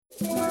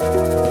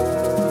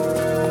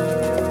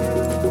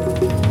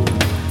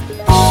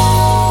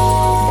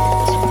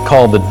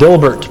Called the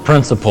Dilbert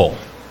Principle.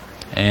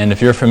 And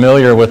if you're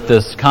familiar with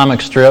this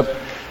comic strip,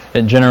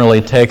 it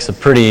generally takes a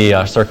pretty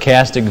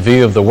sarcastic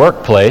view of the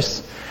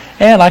workplace,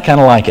 and I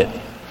kind of like it.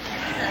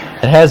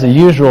 It has a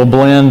usual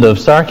blend of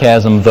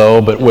sarcasm,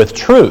 though, but with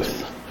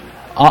truth,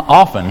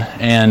 often.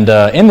 And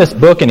in this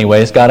book,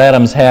 anyway, Scott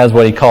Adams has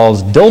what he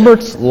calls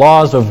Dilbert's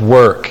Laws of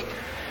Work.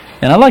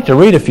 And I'd like to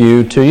read a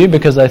few to you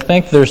because I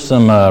think there's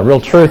some real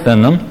truth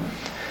in them.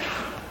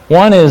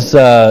 One is,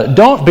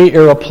 don't be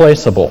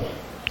irreplaceable.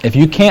 If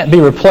you can't be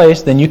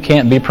replaced, then you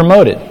can't be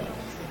promoted.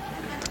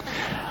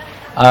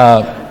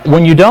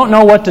 When you don't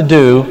know what to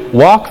do,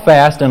 walk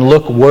fast and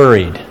look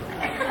worried.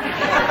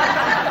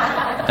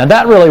 And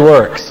that really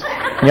works.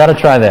 You ought to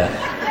try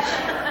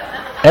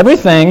that.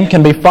 Everything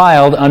can be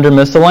filed under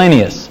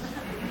miscellaneous.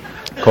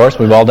 Of course,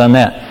 we've all done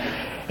that.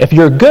 If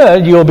you're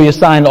good, you'll be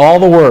assigned all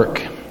the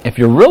work. If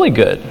you're really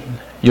good,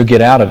 you'll get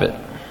out of it.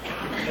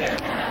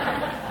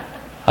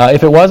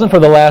 If it wasn't for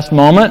the last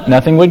moment,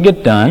 nothing would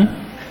get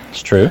done.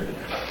 It's true.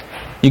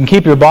 You can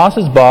keep your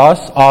boss's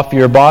boss off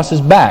your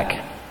boss's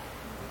back.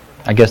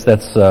 I guess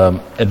that's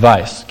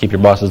advice. Keep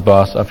your boss's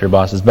boss off your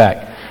boss's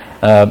back.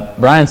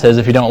 Brian says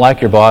if you don't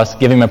like your boss,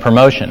 give him a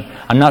promotion.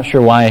 I'm not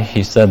sure why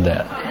he said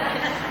that.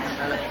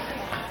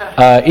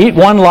 Eat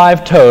one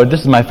live toad.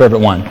 This is my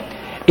favorite one.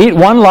 Eat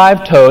one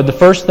live toad the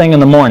first thing in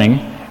the morning,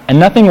 and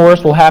nothing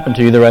worse will happen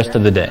to you the rest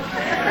of the day.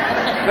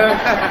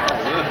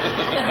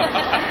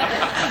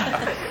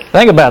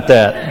 Think about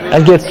that.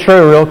 That gets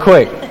true real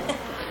quick.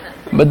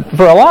 But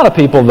for a lot of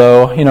people,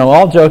 though,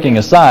 all joking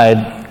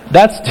aside,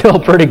 that's still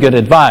pretty good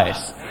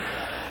advice.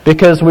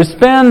 Because we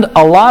spend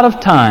a lot of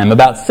time,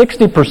 about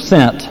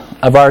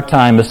 60% of our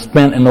time is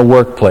spent in the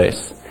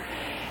workplace.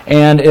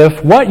 And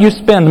if what you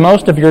spend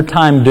most of your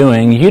time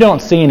doing, you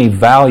don't see any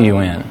value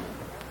in,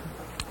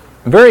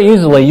 very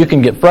easily you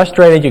can get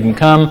frustrated. You can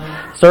come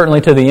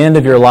certainly to the end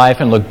of your life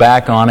and look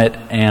back on it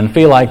and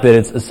feel like that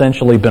it's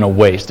essentially been a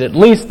waste. At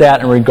least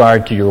that in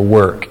regard to your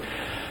work.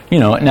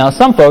 Now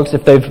some folks,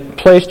 if they've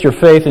placed your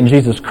faith in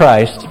Jesus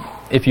Christ,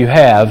 if you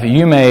have,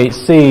 you may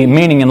see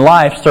meaning in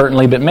life,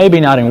 certainly, but maybe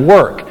not in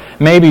work.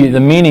 Maybe the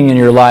meaning in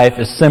your life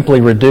is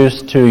simply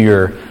reduced to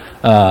your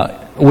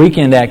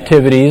weekend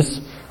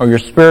activities or your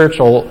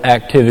spiritual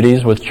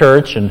activities with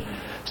church and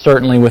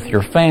certainly with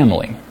your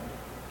family.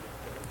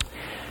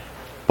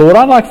 But what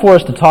I'd like for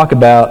us to talk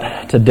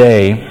about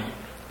today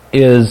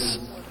is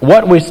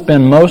what we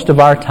spend most of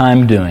our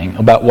time doing,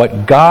 about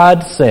what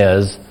God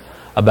says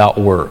about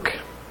work.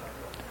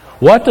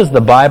 What does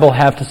the Bible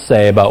have to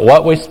say about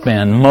what we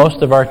spend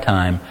most of our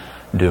time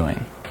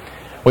doing?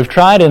 We've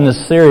tried in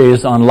this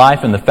series on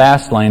Life in the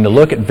Fast Lane to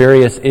look at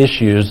various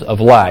issues of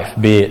life,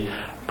 be it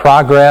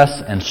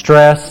progress and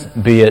stress,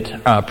 be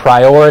it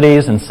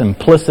priorities and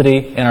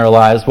simplicity in our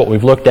lives, what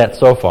we've looked at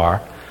so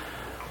far.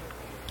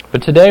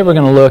 But today we're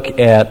going to look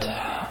at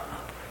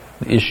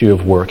the issue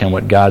of work and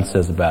what God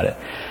says about it.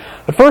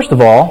 But first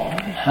of all,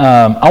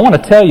 I want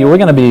to tell you we're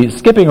going to be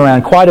skipping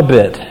around quite a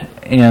bit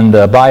in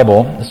the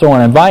Bible. So I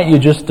want to invite you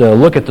just to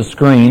look at the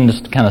screen,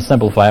 just to kind of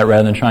simplify it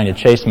rather than trying to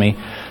chase me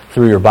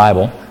through your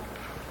Bible.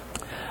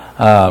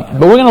 But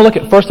we're going to look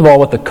at, first of all,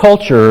 what the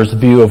culture's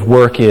view of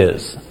work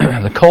is.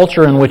 The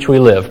culture in which we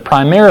live.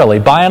 Primarily,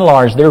 by and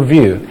large, their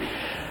view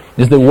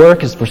is that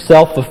work is for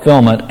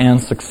self-fulfillment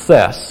and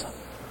success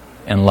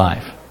in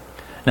life.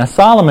 Now,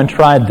 Solomon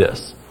tried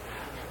this,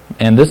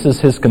 and this is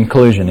his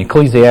conclusion.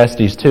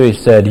 Ecclesiastes 2, he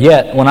said,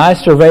 "Yet, when I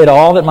surveyed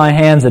all that my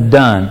hands had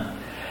done,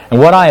 and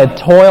what I had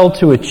toiled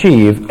to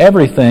achieve,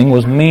 everything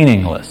was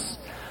meaningless,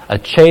 a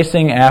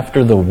chasing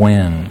after the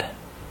wind.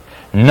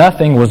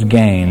 Nothing was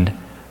gained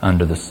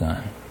under the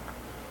sun."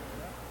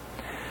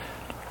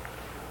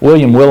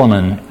 William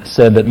Willimon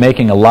said that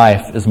making a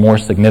life is more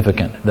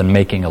significant than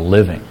making a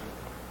living.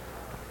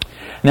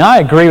 Now, I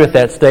agree with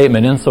that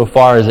statement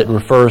insofar as it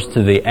refers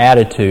to the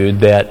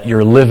attitude that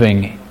your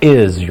living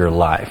is your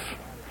life.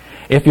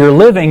 If your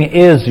living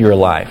is your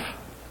life,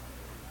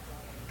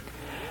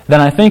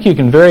 then I think you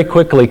can very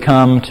quickly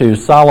come to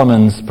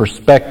Solomon's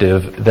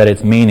perspective that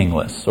it's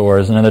meaningless, or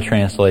as another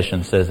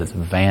translation says, it's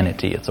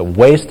vanity. It's a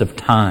waste of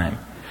time.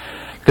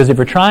 Because if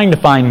you're trying to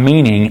find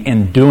meaning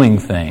in doing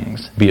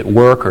things, be it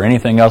work or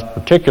anything else,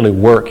 particularly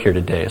work here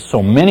today,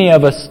 so many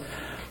of us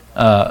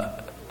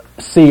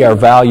see our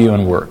value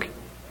in work.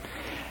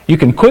 You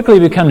can quickly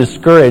become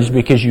discouraged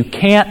because you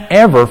can't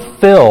ever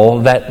fill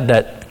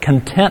that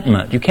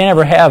contentment. You can't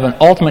ever have an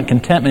ultimate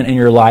contentment in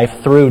your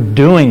life through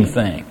doing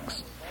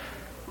things.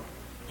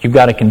 You've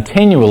got to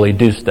continually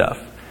do stuff.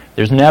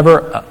 There's never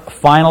a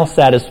final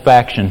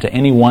satisfaction to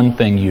any one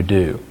thing you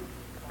do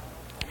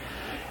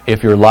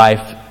if your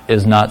life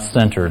is not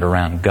centered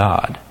around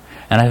God.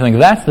 And I think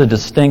that's the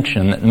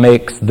distinction that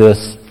makes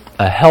this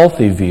a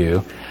healthy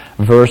view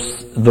versus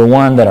the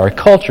one that our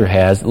culture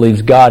has that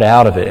leaves God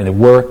out of it, and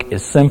work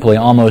is simply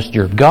almost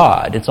your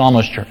God. It's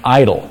almost your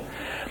idol.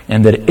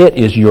 And that it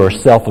is your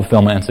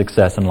self-fulfillment and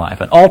success in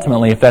life. And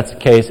ultimately, if that's the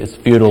case, it's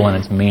futile and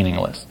it's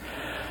meaningless.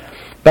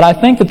 But I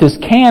think that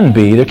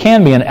there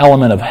can be an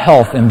element of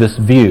health in this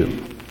view.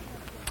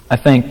 I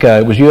think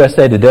it was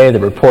USA Today that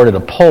reported a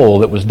poll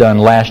that was done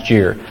last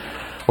year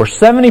where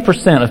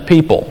 70% of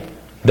people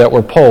that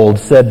were polled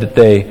said that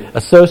they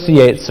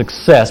associate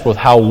success with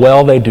how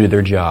well they do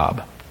their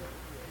job.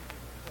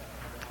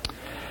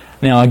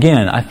 Now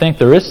again, I think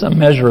there is some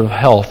measure of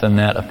health in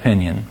that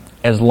opinion,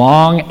 as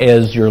long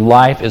as your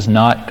life is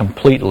not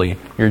completely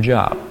your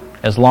job.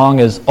 As long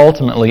as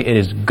ultimately it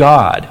is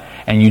God,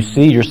 and you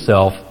see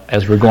yourself,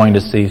 as we're going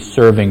to see,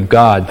 serving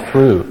God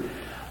through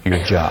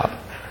your job.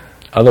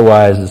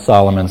 Otherwise, as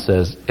Solomon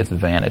says, it's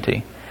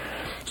vanity.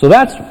 So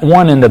that's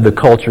one end of the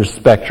culture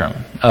spectrum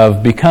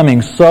of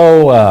becoming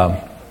so,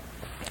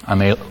 I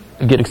may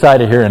get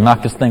excited here and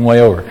knock this thing way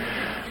over,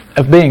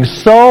 of being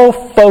so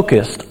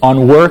focused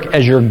on work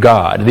as your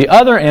God. The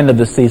other end of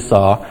the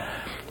seesaw,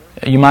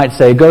 you might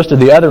say, goes to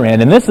the other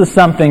end, and this is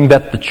something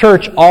that the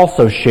church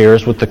also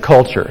shares with the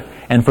culture.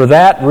 And for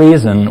that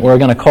reason, we're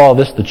going to call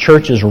this the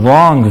church's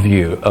wrong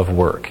view of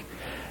work.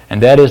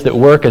 And that is that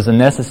work is a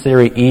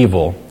necessary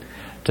evil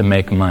to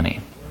make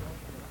money.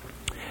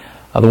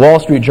 The Wall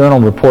Street Journal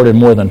reported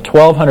more than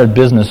 1,200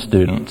 business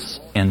students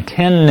in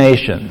 10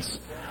 nations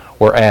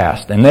were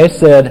asked, and they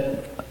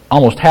said,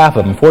 almost half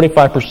of them,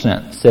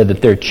 45%, said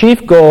that their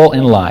chief goal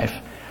in life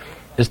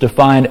is to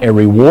find a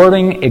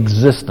rewarding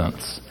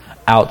existence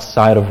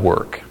outside of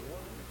work.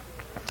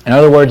 In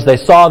other words, they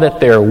saw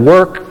that their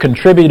work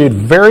contributed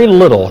very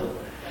little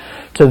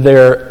to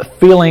their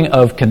feeling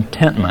of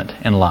contentment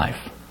in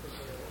life.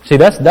 See,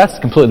 that's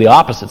completely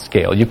opposite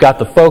scale. You've got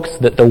the folks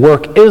that the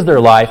work is their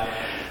life,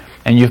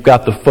 and you've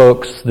got the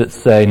folks that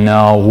say,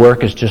 no,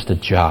 work is just a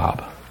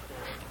job.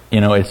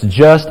 It's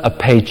just a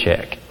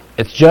paycheck.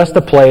 It's just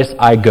a place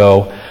I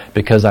go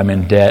because I'm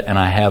in debt and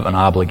I have an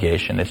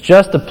obligation. It's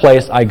just a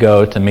place I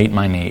go to meet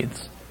my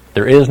needs.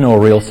 There is no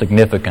real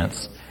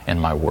significance in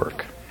my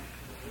work.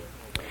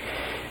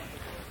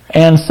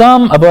 And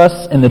some of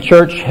us in the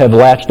church have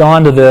latched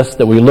on to this,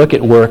 that we look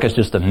at work as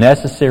just a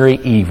necessary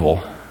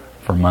evil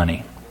for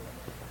money.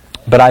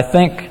 But I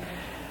think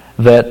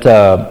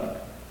that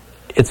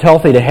it's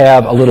healthy to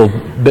have a little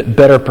bit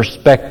better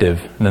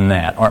perspective than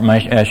that, or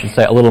I should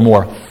say a little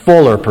more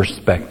fuller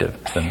perspective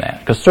than that.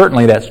 Because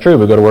certainly that's true,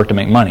 we go to work to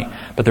make money,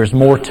 but there's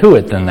more to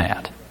it than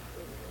that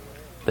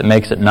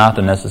makes it not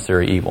the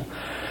necessary evil.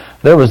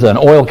 There was an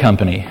oil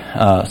company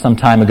some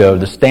time ago,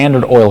 the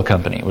Standard Oil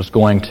Company was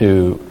going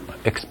to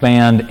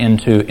expand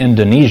into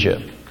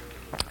Indonesia,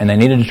 and they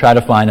needed to try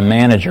to find a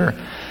manager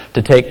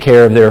to take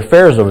care of their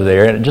affairs over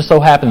there. And it just so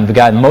happened the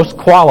guy most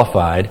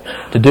qualified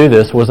to do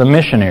this was a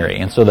missionary.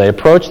 And so they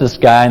approached this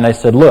guy and they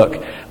said,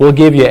 look, we'll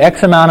give you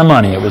X amount of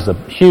money. It was a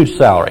huge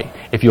salary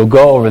if you'll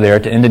go over there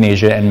to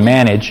Indonesia and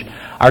manage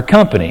our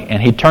company.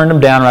 And he turned them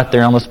down right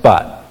there on the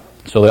spot.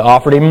 So they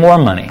offered him more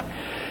money,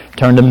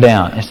 turned him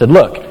down. He said,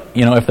 look,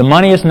 if the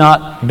money is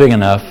not big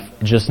enough,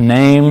 just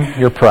name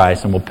your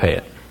price and we'll pay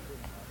it.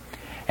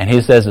 And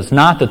he says, it's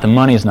not that the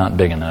money is not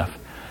big enough.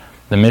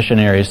 The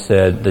missionary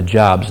said, the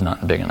job's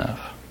not big enough.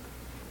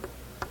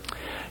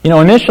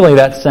 Initially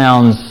that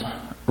sounds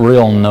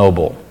real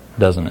noble,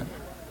 doesn't it?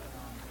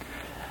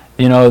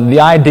 The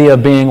idea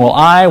being, well,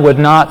 I would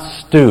not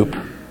stoop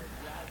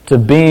to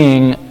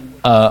being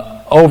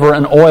over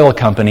an oil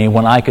company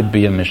when I could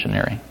be a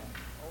missionary.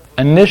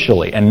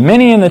 Initially, and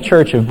many in the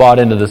church have bought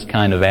into this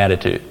kind of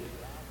attitude,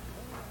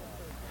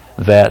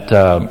 that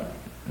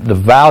the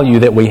value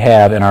that we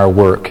have in our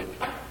work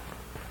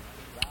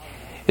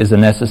is a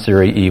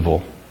necessary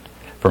evil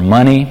for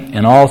money.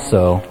 And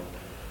also,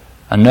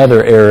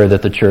 another error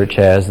that the church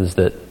has is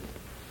that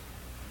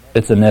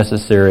it's a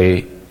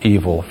necessary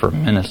evil for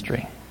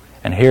ministry.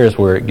 And here's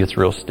where it gets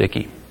real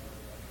sticky.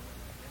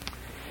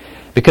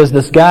 Because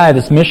this guy,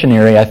 this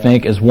missionary, I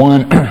think, is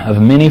one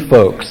of many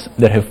folks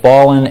that have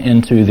fallen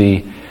into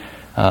the,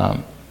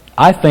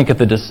 I think, of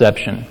the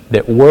deception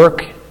that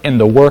work in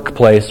the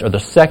workplace or the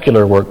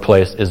secular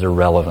workplace is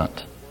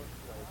irrelevant.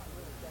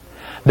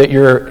 That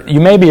you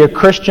may be a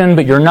Christian,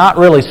 but you're not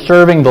really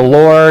serving the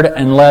Lord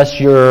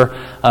unless you're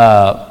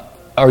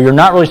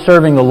not really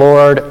serving the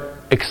Lord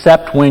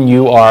except when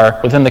you are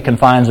within the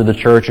confines of the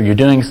church, or you're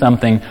doing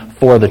something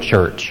for the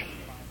church,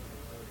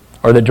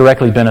 or that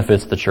directly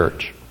benefits the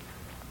church.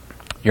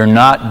 You're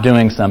not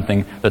doing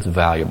something that's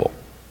valuable.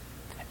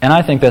 And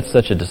I think that's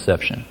such a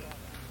deception.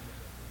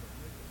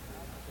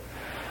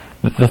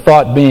 The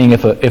thought being,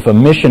 if a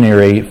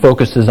missionary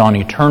focuses on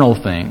eternal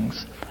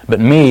things, but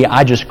me,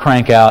 I just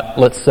crank out,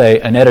 let's say,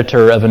 an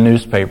editor of a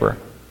newspaper.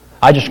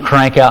 I just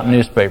crank out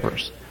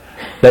newspapers.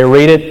 They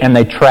read it and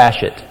they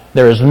trash it.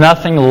 There is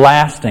nothing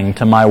lasting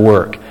to my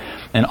work.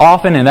 And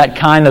often in that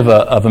kind of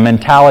a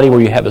mentality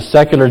where you have a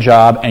secular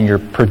job and you're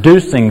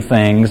producing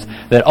things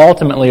that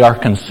ultimately are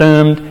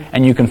consumed,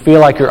 and you can feel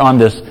like you're on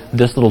this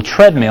little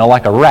treadmill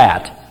like a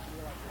rat,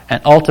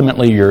 and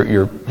ultimately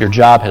your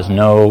job has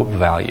no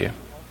value.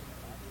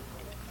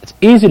 It's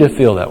easy to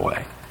feel that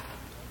way.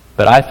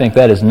 But I think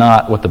that is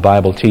not what the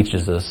Bible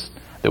teaches us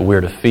that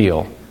we're to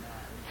feel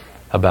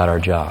about our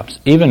jobs.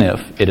 Even if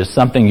it is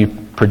something you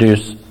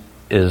produce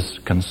is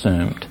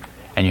consumed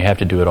and you have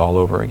to do it all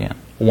over again.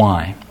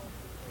 Why?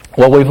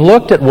 Well, we've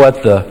looked at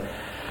what the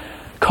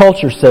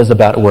culture says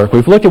about work.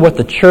 We've looked at what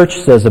the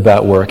church says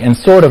about work in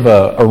sort of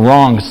a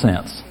wrong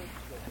sense.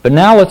 But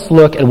now let's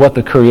look at what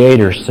the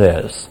Creator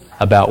says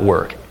about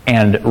work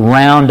and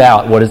round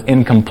out what is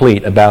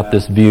incomplete about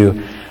this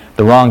view,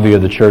 the wrong view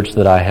of the church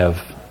that I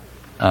have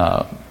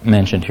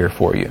mentioned here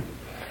for you.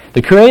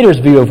 The Creator's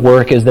view of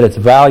work is that it's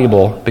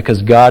valuable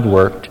because God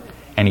worked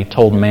and He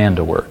told man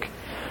to work.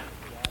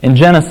 In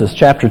Genesis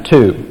chapter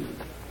 2,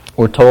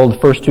 we're told the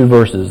first 2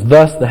 verses,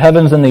 "Thus the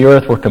heavens and the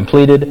earth were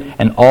completed,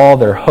 and all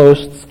their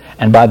hosts,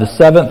 and by the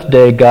 7th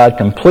day God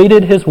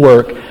completed His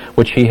work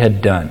which He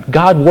had done."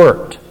 God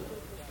worked.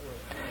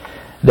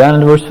 Down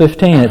in verse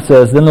 15 it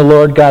says, "Then the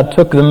Lord God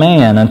took the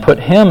man and put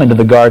him into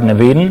the Garden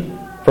of Eden."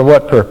 For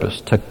what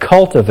purpose? To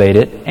cultivate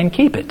it and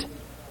keep it.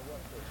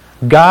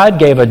 God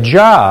gave a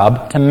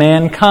job to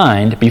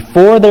mankind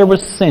before there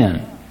was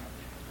sin.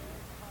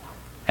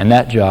 And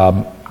that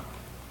job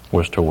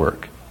was to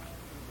work.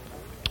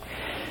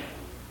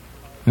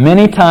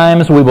 Many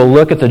times we will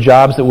look at the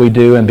jobs that we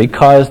do, and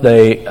because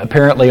they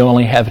apparently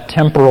only have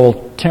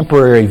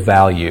temporary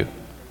value,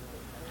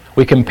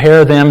 we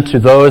compare them to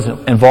those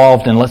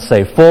involved in, let's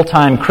say,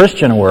 full-time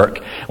Christian work.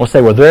 We'll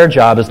say, well, their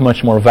job is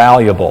much more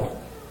valuable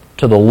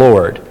to the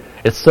Lord.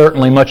 It's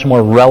certainly much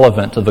more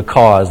relevant to the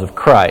cause of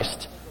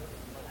Christ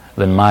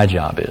than my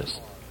job is.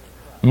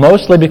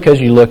 Mostly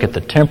because you look at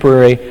the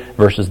temporary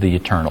versus the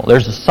eternal.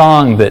 There's a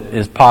song that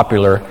is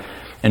popular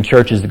in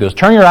churches that goes,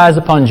 "Turn your eyes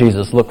upon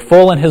Jesus, look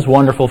full in His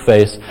wonderful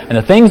face, and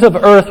the things of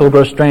earth will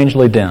grow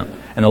strangely dim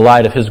in the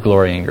light of His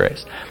glory and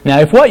grace." Now,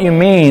 if what you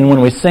mean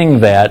when we sing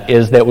that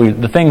is that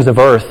the things of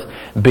earth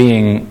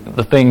being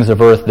the things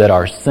of earth that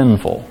are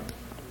sinful,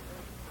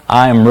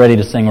 I am ready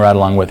to sing right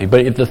along with you.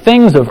 But if the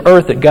things of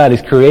earth that God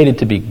has created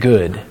to be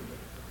good,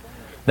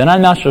 then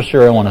I'm not so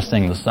sure I want to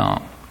sing the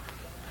song.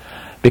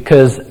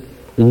 Because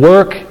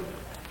work,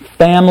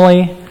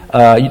 family,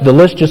 the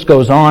list just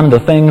goes on. The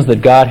things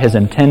that God has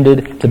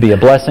intended to be a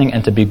blessing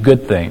and to be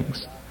good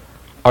things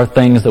are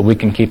things that we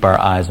can keep our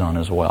eyes on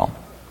as well.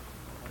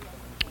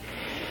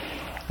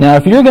 Now,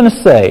 if you're going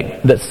to say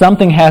that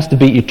something has to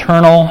be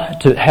eternal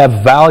to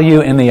have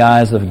value in the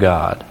eyes of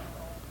God,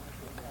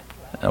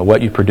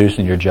 what you produce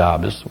in your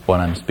job is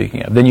what I'm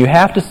speaking of, then you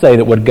have to say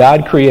that what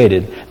God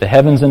created, the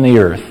heavens and the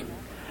earth,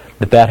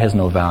 that has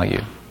no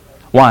value.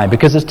 Why?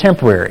 Because it's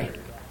temporary.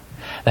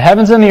 The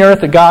heavens and the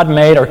earth that God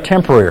made are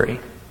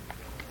temporary.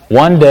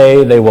 One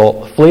day they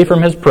will flee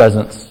from His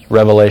presence,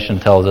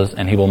 Revelation tells us,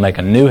 and He will make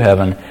a new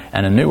heaven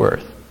and a new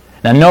earth.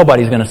 Now,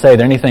 nobody's going to say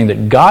that anything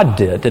that God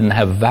didn't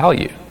have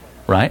value,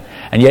 right?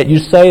 And yet you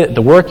say that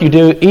the work you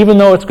do, even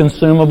though it's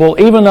consumable,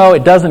 even though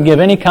it doesn't give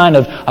any kind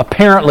of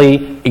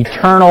apparently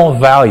eternal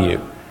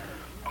value,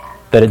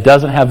 that it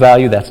doesn't have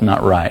value. That's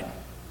not right.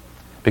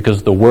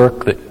 Because the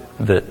work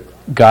that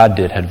God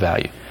did had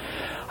value.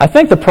 I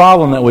think the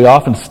problem that we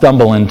often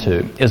stumble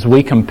into is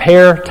we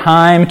compare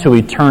time to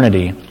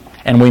eternity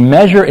and we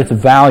measure its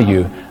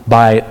value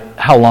by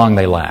how long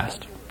they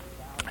last.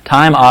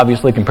 Time,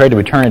 obviously, compared to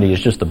eternity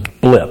is just a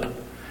blip.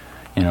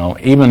 You know,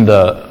 even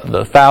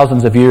the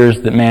thousands of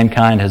years that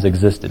mankind has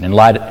existed. In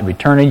light of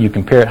eternity, you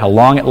compare it how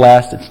long it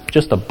lasts, it's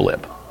just a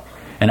blip.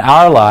 In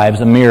our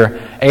lives, a mere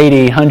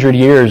 80, 100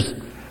 years,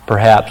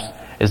 perhaps,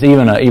 is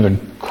even an even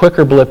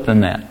quicker blip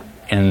than that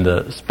in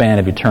the span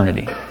of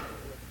eternity.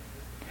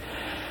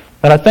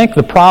 But I think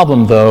the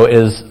problem, though,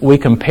 is we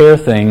compare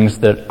things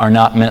that are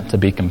not meant to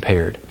be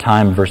compared,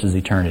 time versus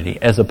eternity,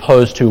 as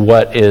opposed to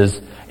what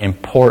is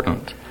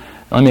important.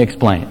 Let me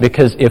explain.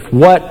 Because if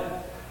that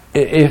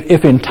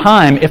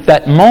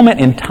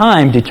moment in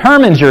time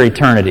determines your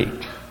eternity,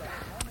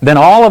 then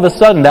all of a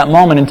sudden that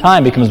moment in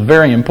time becomes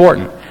very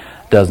important,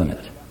 doesn't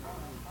it?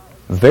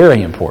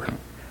 Very important.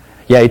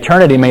 Yeah,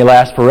 eternity may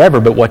last forever,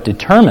 but what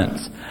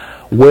determines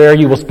where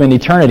you will spend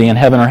eternity, in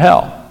heaven or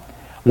hell?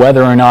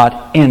 Whether or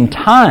not in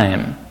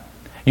time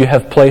you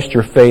have placed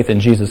your faith in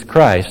Jesus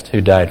Christ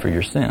who died for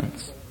your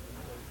sins.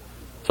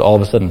 So all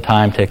of a sudden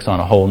time takes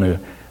on a whole new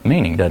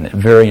meaning, doesn't it?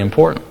 Very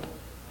important.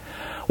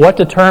 What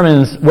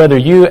determines whether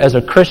you as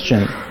a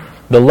Christian,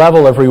 the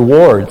level of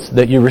rewards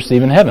that you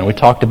receive in heaven? We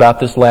talked about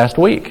this last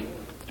week.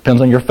 It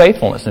depends on your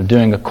faithfulness in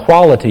doing a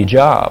quality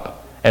job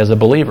as a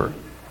believer.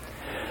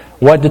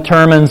 What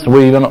determines,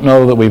 we don't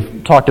know that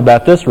we've talked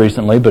about this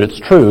recently, but it's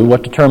true,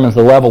 what determines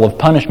the level of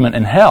punishment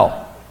in hell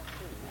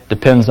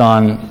depends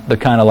on the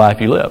kind of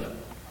life you live.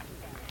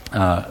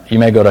 You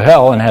may go to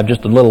hell and have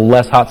just a little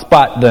less hot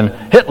spot than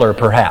Hitler,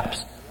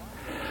 perhaps.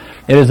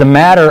 It is a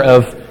matter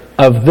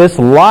of this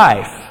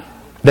life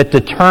that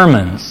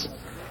determines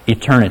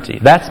eternity.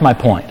 That's my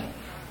point.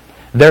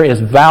 There is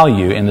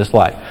value in this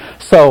life.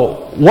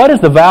 So, what is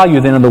the value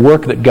then in the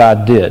work that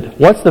God did?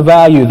 What's the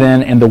value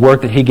then in the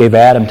work that He gave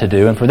Adam to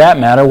do? And for that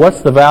matter,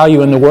 what's the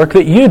value in the work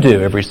that you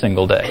do every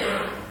single day?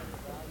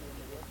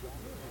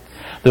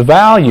 The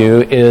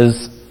value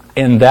is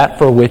in that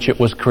for which it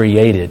was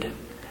created,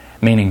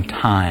 meaning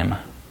time.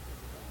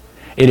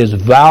 It is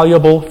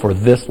valuable for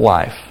this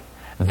life.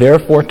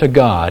 Therefore, to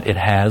God, it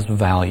has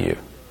value.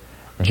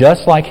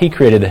 just like He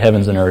created the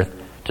heavens and earth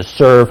to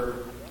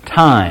serve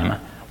time.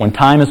 When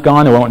time is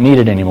gone, they won't need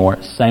it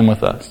anymore. Same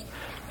with us.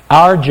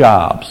 Our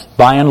jobs,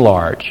 by and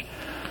large,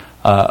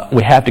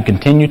 we have to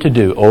continue to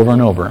do over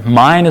and over.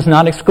 Mine is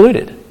not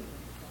excluded.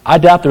 I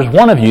doubt there's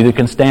one of you that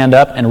can stand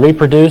up and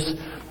reproduce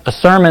a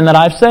sermon that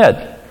I've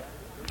said.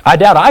 I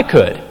doubt I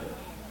could.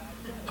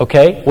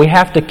 Okay? We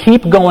have to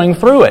keep going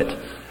through it.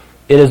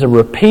 It is a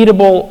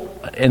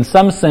repeatable, in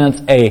some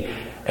sense,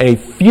 a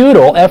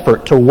futile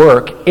effort to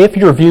work if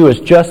your view is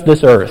just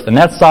this earth. And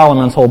that's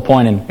Solomon's whole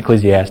point in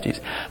Ecclesiastes.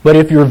 But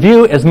if your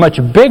view is much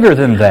bigger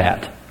than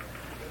that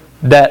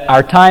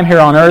our time here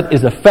on earth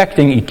is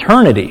affecting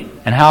eternity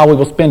and how we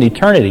will spend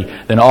eternity,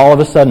 then all of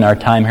a sudden our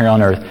time here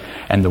on earth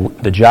and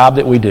the job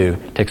that we do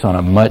takes on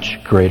a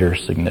much greater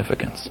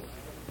significance.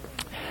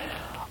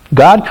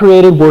 God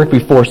created work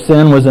before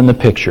sin was in the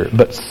picture,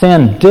 but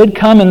sin did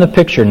come in the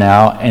picture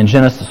now in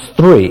Genesis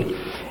 3.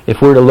 If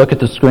we were to look at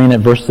the screen at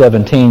verse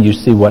 17, you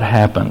see what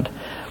happened.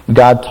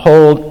 God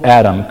told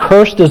Adam,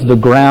 "Cursed is the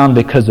ground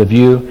because of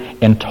you.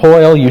 In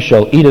toil you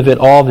shall eat of it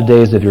all the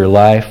days of your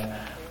life.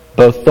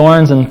 Both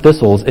thorns and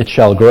thistles it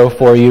shall grow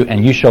for you,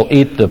 and you shall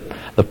eat the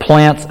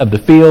plants of the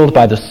field.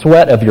 By the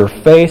sweat of your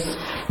face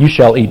you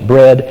shall eat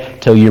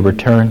bread till you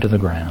return to the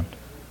ground."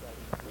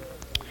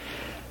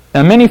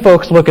 Now many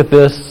folks look at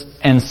this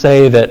and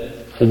say that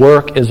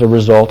work is a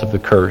result of the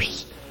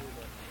curse.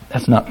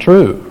 That's not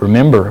true.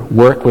 Remember,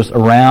 work was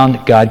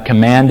around. God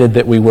commanded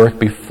that we work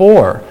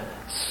before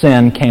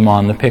sin came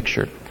on the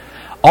picture.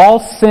 All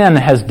sin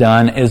has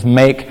done is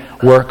make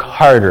work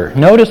harder.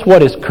 Notice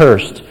what is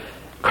cursed.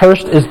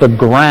 Cursed is the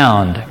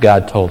ground,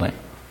 God told him.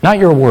 Not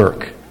your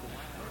work,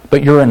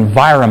 but your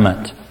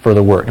environment for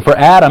the work. For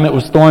Adam, it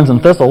was thorns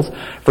and thistles.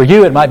 For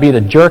you, it might be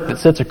the jerk that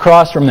sits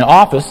across from the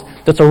office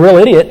that's a real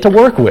idiot to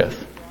work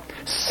with.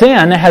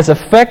 Sin has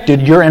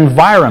affected your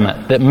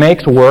environment that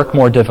makes work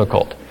more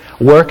difficult.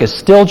 Work is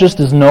still just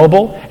as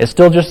noble, it's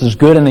still just as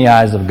good in the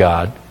eyes of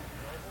God,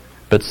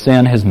 but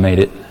sin has made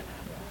it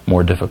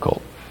more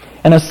difficult.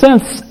 In a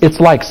sense, it's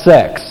like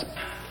sex.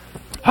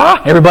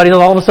 Everybody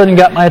all of a sudden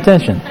got my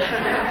attention.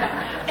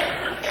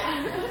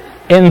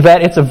 In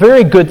that it's a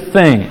very good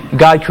thing.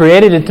 God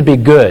created it to be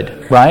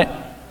good, right?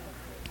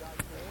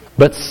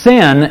 But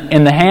sin,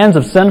 in the hands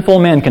of sinful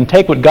men, can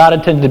take what God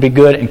intended to be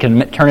good and can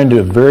turn into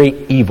a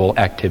very evil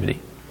activity.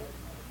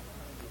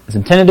 It's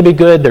intended to be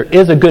good. There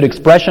is a good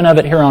expression of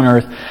it here on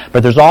earth,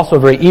 but there's also a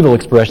very evil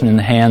expression in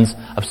the hands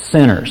of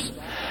sinners.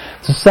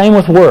 It's the same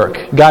with work.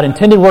 God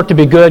intended work to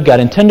be good.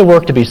 God intended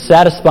work to be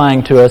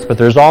satisfying to us, but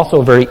there's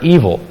also a very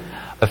evil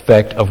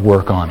effect of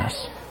work on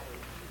us.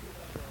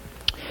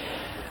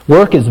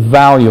 Work is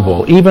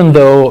valuable, even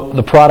though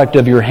the product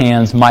of your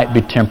hands might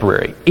be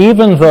temporary.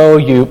 Even though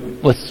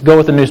let's go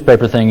with the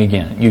newspaper thing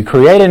again. You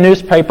create a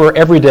newspaper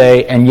every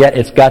day, and yet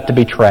it's got to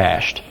be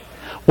trashed.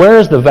 Where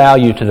is the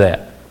value to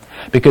that?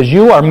 Because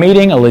you are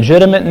meeting a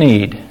legitimate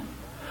need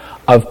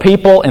of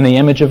people in the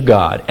image of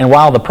God. And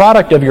while the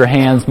product of your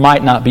hands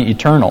might not be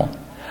eternal,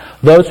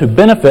 those who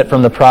benefit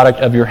from the product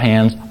of your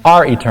hands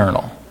are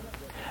eternal.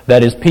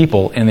 That is,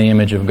 people in the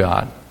image of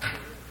God.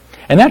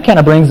 And that kind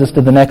of brings us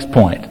to the next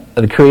point,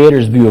 the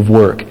Creator's view of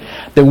work.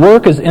 That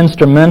work is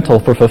instrumental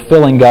for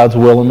fulfilling God's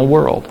will in the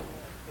world.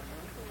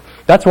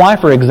 That's why,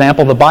 for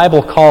example, the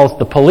Bible calls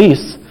the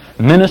police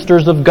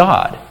ministers of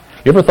God.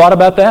 You ever thought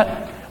about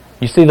that?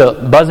 You see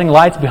the buzzing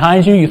lights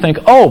behind you, you think,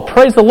 oh,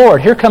 praise the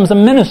Lord, here comes a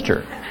minister.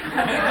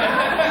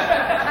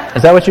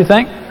 Is that what you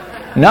think?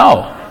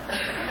 No.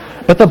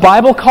 But the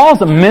Bible calls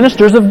them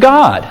ministers of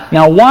God.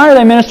 Now, why are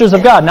they ministers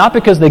of God? Not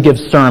because they give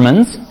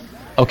sermons.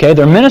 Okay,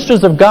 they're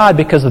ministers of God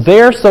because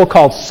their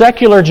so-called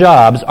secular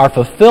jobs are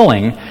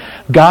fulfilling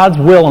God's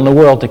will in the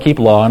world to keep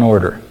law and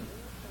order.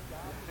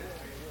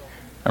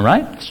 All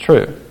right? It's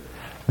true.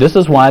 This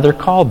is why they're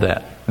called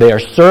that. They are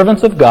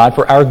servants of God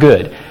for our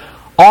good.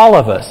 All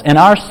of us in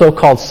our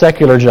so-called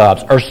secular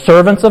jobs are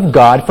servants of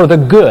God for the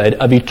good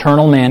of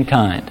eternal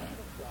mankind.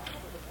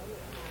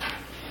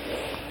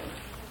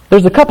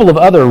 There's a couple of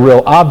other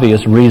real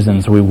obvious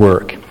reasons we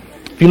work.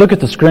 If you look at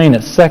the screen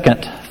at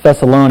 2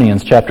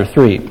 Thessalonians chapter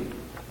 3,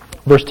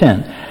 verse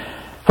 10.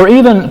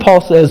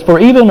 Paul says, "For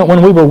even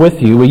when we were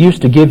with you, we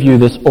used to give you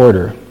this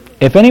order.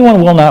 If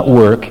anyone will not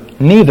work,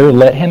 neither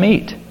let him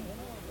eat.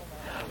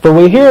 For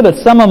we hear that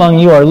some among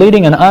you are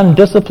leading an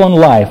undisciplined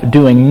life,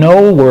 doing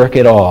no work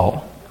at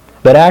all,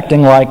 but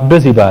acting like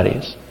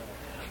busybodies.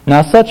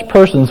 Now such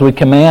persons we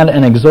command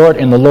and exhort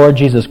in the Lord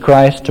Jesus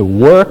Christ to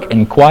work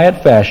in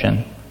quiet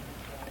fashion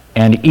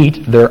and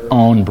eat their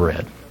own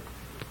bread."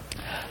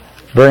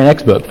 Very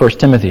next book, 1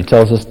 Timothy,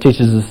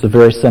 teaches us a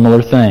very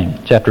similar thing.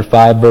 Chapter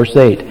 5, verse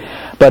 8.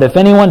 "But if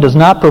anyone does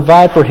not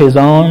provide for his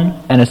own,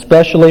 and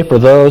especially for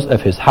those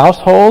of his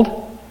household,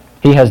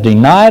 he has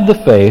denied the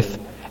faith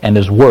and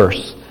is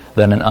worse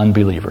than an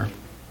unbeliever."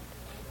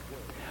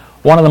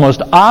 One of the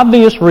most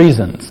obvious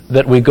reasons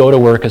that we go to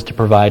work is to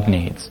provide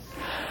needs.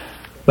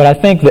 But I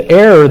think the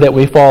error that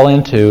we fall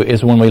into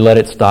is when we let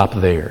it stop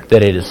there,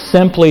 that it is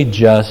simply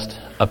just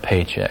a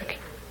paycheck.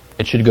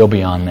 It should go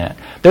beyond that.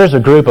 There's a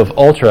group of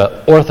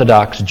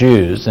ultra-Orthodox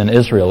Jews in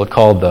Israel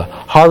called the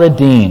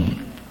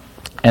Haredim.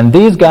 And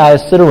these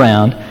guys sit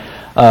around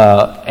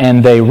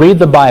and they read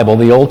the Bible,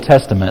 the Old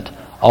Testament,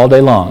 all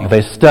day long.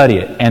 They study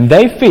it. And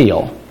they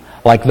feel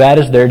like that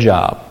is their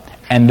job.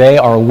 And they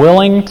are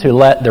willing to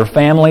let their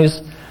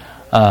families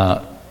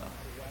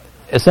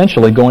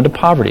essentially go into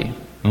poverty.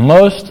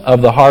 Most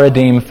of the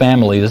Haredim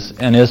families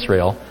in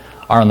Israel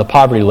are on the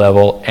poverty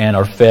level and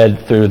are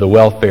fed through the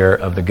welfare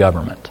of the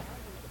government.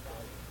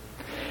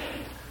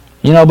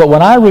 You know, but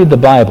when I read the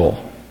Bible,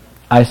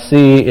 I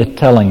see it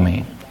telling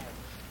me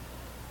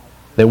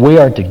that we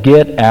are to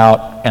get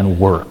out and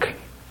work,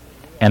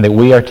 and that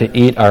we are to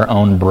eat our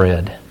own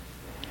bread.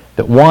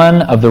 That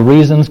one of the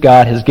reasons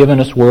God has given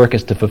us work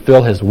is to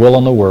fulfill His will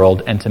in the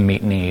world and to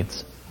meet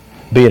needs.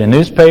 Be it a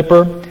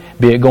newspaper,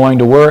 be it going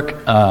to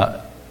work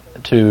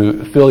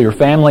to fill your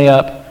family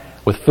up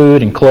with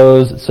food and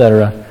clothes,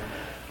 etc.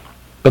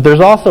 But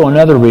there's also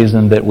another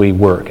reason that we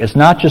work. It's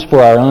not just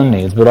for our own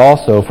needs, but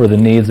also for the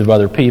needs of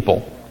other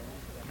people.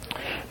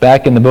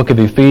 Back in the book of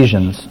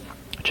Ephesians,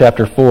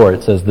 chapter 4,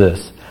 it says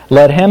this,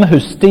 "Let him who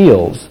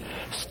steals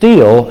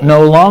steal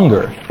no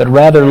longer, but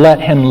rather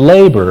let him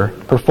labor,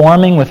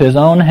 performing with his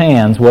own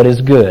hands what is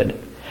good,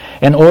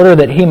 in order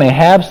that he may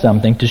have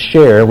something to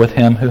share with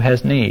him who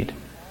has need."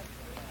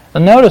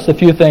 Now notice a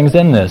few things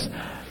in this.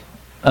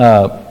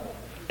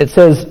 It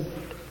says,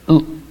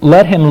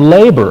 let him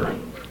labor,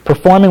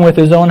 performing with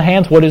his own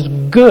hands what is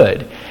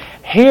good.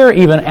 Here,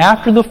 even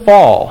after the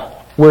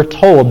fall, we're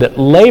told that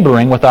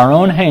laboring with our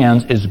own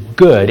hands is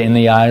good in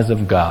the eyes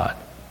of God.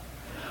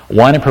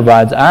 One, it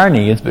provides our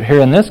needs, but here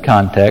in this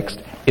context,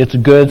 it's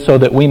good so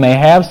that we may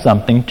have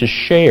something to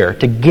share,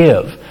 to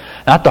give.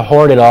 Not to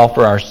hoard it all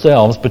for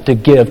ourselves, but to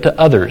give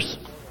to others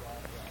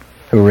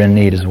who are in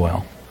need as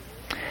well.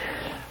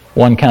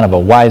 One kind of a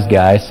wise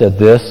guy said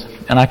this,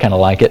 and I kind of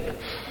like it.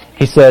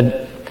 He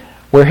said,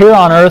 "We're here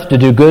on earth to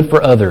do good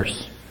for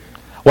others.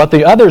 What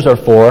the others are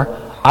for,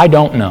 I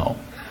don't know."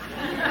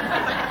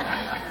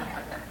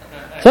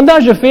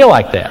 Sometimes you feel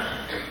like that.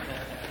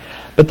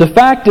 But the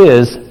fact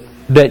is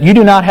that you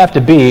do not have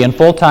to be in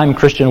full-time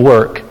Christian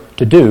work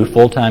to do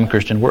full-time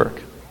Christian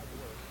work.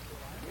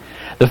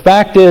 The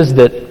fact is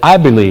that I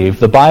believe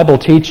the Bible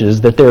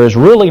teaches that there is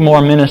really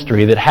more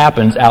ministry that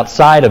happens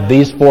outside of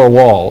these four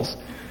walls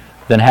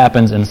than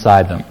happens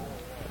inside them.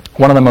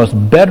 One of the most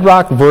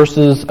bedrock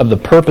verses of the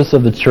purpose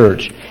of the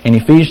church in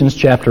Ephesians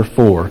chapter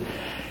 4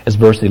 is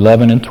verse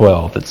 11 and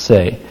 12 that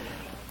say,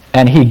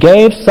 "And He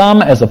gave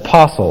some as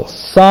apostles,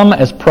 some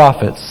as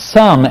prophets,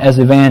 some as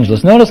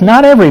evangelists." Notice,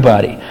 not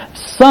everybody.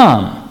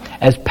 Some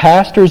as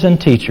pastors and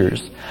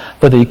teachers,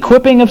 for the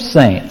equipping of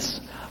saints,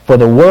 for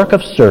the work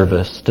of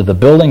service to the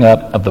building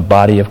up of the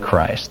body of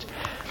Christ.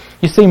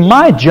 You see,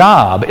 my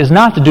job is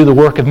not to do the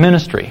work of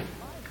ministry.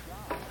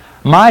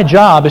 My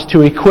job is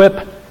to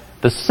equip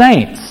the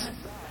saints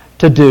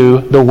to do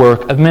the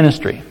work of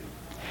ministry.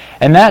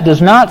 And that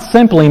does not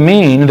simply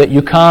mean that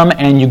you come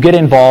and you get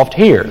involved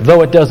here,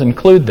 though it does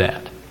include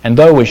that, and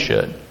though we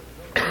should.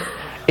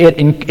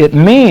 It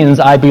means,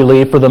 I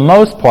believe, for the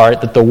most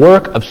part, that the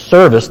work of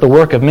service, the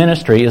work of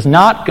ministry, is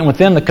not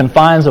within the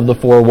confines of the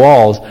four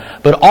walls,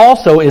 but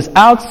also is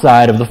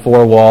outside of the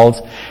four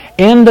walls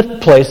in the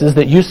places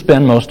that you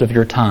spend most of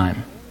your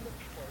time.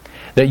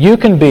 That you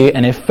can be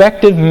an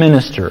effective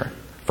minister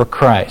for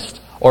Christ,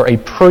 or a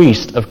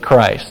priest of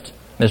Christ,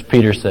 as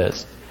Peter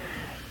says,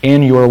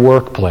 in your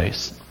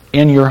workplace,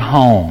 in your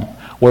home,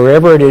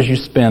 wherever it is you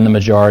spend the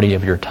majority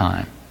of your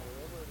time.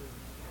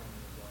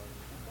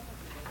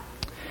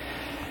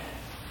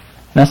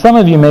 Now some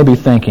of you may be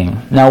thinking,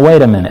 now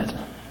wait a minute.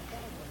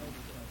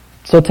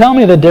 So tell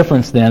me the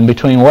difference then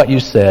between what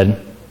you said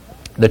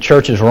the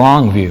church's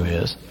wrong view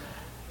is,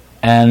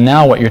 and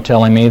now what you're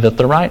telling me that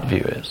the right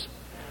view is.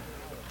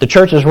 The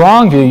church's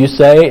wrong view, you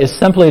say, is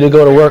simply to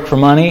go to work for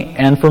money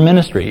and for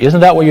ministry. Isn't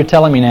that what you're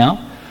telling me now?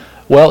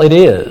 Well, it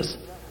is.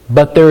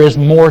 But there is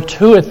more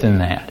to it than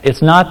that.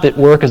 It's not that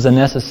work is a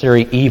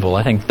necessary evil.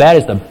 I think that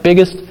is the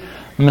biggest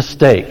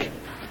mistake.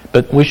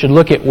 But we should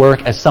look at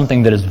work as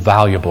something that is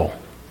valuable,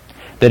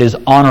 that is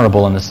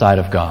honorable in the sight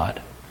of God.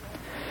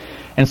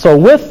 And so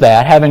with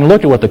that, having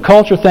looked at what the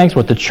culture thinks,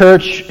 what the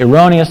church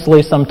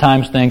erroneously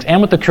sometimes thinks, and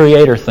what the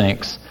Creator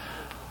thinks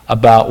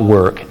about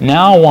work,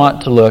 now I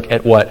want to look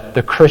at what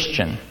the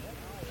Christian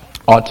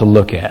ought to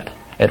look at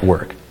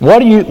work.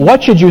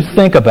 What should you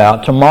think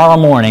about tomorrow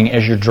morning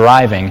as you're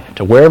driving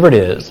to wherever it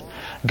is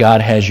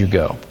God has you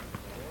go?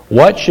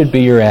 What should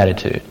be your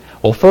attitude?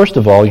 Well, first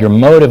of all, your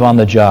motive on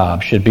the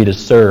job should be to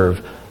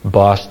serve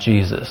Boss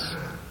Jesus.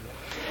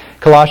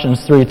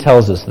 Colossians 3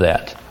 tells us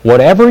that.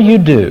 Whatever you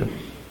do,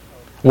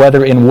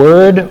 whether in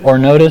word or,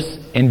 notice,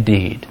 in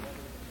deed,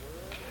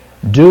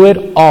 do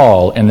it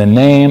all in the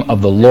name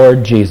of the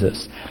Lord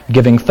Jesus,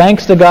 giving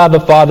thanks to God the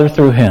Father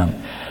through Him.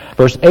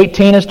 Verse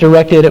 18 is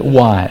directed at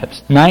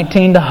wives,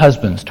 19 to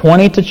husbands,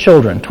 20 to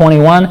children,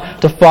 21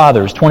 to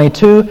fathers,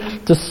 22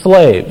 to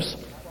slaves.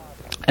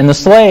 And the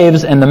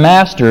slaves and the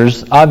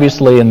masters,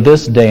 obviously in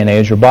this day and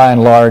age, are by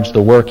and large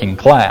the working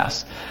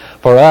class.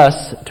 For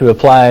us to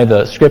apply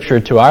the Scripture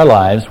to our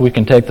lives, we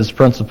can take this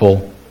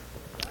principle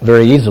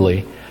very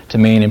easily to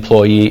mean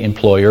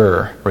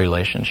employee-employer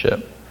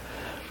relationship.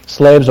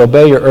 Slaves,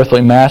 obey your earthly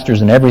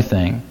masters in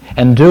everything,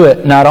 and do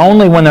it not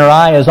only when their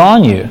eye is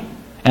on you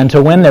and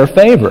to win their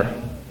favor,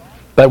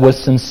 but with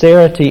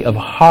sincerity of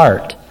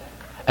heart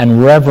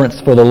and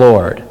reverence for the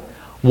Lord.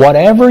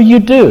 Whatever you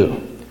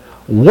do,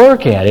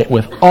 work at it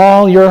with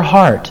all your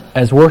heart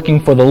as working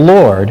for the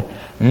Lord,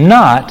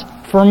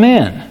 not for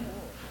men,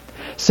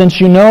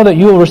 since you know that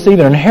you will receive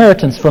an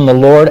inheritance from the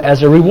Lord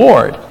as a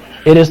reward.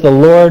 It is the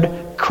Lord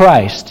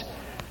Christ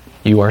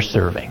you are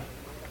serving.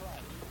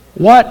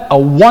 What a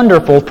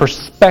wonderful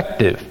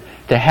perspective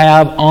to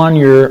have on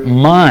your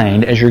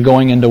mind as you're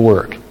going into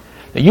work.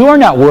 That you are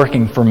not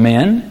working for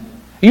men,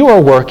 you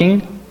are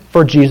working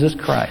for Jesus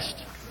Christ.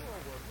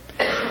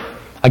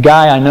 A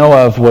guy I know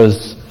of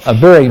was a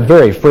very,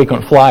 very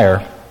frequent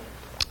flyer,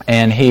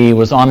 and he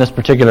was on this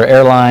particular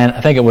airline.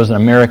 I think it was an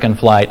American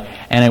flight,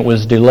 and it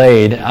was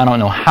delayed, I don't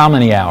know how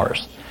many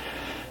hours.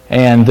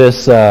 And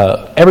this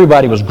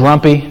everybody was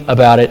grumpy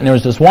about it, and there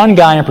was this one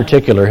guy in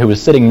particular who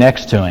was sitting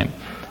next to him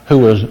who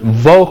was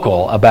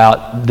vocal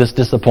about this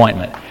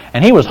disappointment.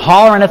 And he was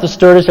hollering at the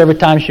stewardess every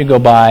time she'd go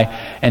by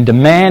and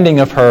demanding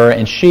of her,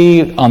 and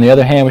she, on the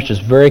other hand, was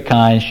just very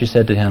kind. She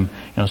said to him,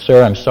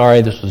 "Sir, I'm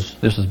sorry, this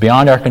was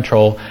beyond our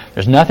control.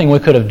 There's nothing we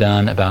could have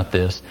done about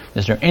this.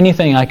 Is there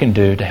anything I can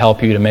do to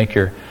help you to make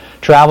your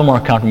travel more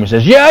comfortable?" He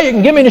says, "Yeah, you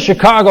can get me to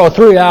Chicago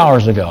 3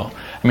 hours ago."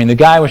 I mean, the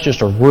guy was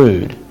just a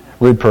rude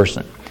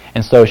person.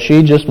 And so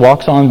she just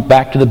walks on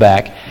back to the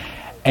back,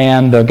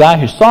 and the guy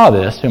who saw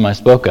this, whom I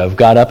spoke of,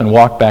 got up and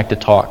walked back to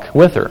talk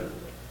with her.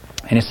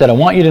 And he said, "I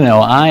want you to know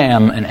I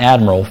am an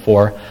admiral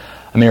for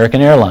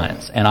American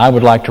Airlines, and I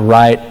would like to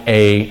write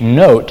a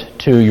note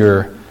to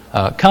your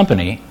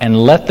company and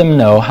let them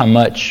know how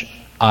much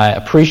I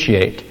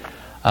appreciate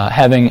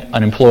having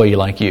an employee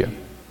like you."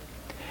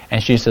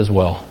 And she says,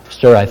 "Well,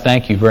 sir, I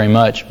thank you very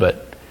much,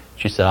 but,"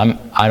 she said,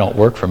 I don't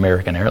work for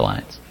American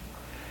Airlines."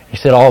 He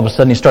said all of a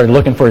sudden he started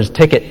looking for his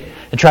ticket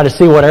to try to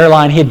see what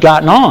airline he had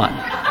gotten on.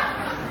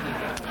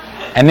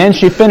 And then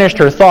she finished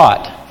her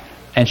thought,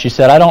 and she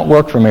said, "I don't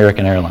work for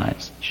American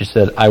Airlines." She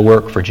said, "I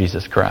work for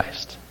Jesus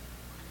Christ."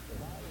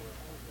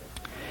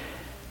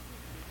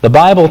 The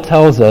Bible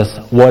tells us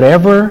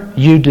whatever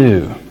you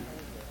do,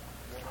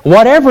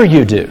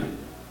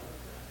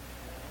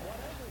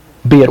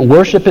 be it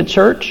worship at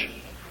church,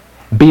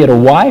 be it a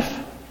wife,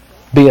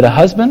 be it a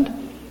husband,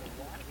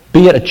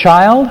 be it a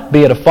child,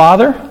 be it a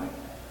father,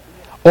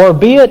 or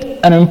be it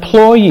an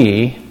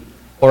employee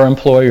or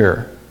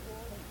employer.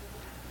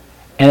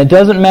 And it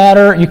doesn't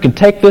matter, you can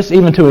take this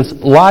even to its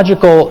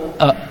logical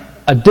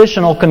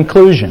additional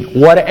conclusion.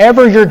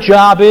 Whatever your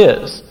job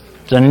is,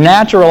 it's a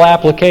natural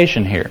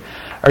application here.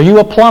 Are you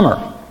a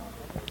plumber?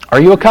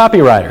 Are you a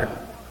copywriter?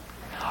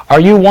 Are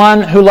you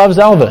one who loves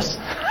Elvis?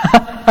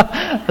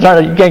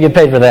 Sorry, you can't get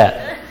paid for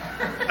that.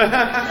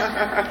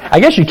 I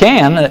guess you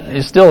can.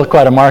 It's still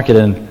quite a market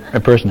in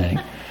impersonating.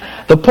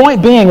 The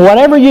point being,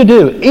 whatever you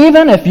do,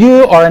 even if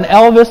you are an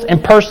Elvis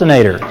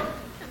impersonator,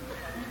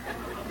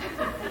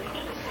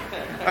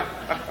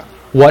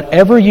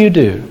 whatever you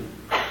do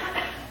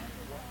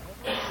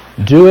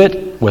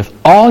it with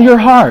all your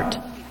heart.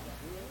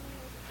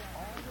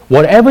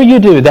 Whatever you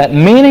do, that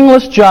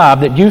meaningless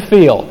job that you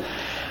feel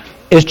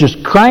is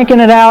just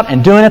cranking it out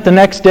and doing it the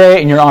next day,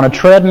 and you're on a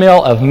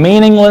treadmill of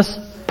meaningless,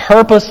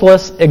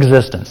 purposeless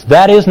existence.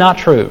 That is not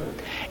true.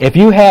 If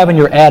you have in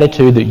your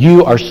attitude that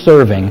you are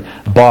serving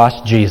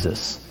Boss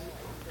Jesus.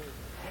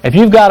 If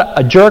you've got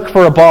a jerk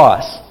for a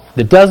boss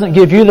that doesn't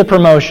give you the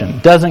promotion,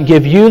 doesn't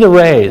give you the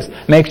raise,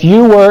 makes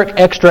you work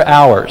extra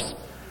hours,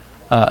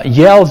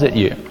 yells at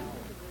you.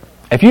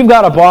 If you've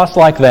got a boss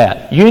like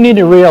that, you need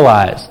to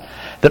realize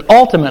that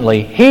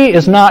ultimately he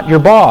is not your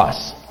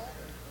boss,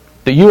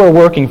 that you are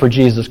working for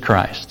Jesus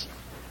Christ.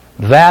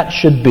 That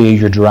should be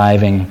your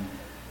driving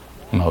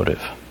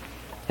motive.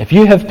 If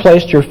you have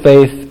placed your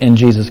faith in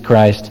Jesus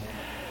Christ,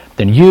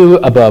 then you,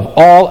 above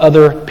all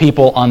other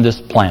people on this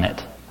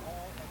planet,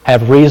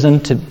 have reason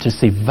to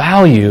see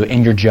value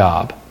in your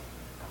job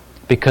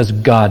because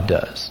God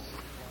does.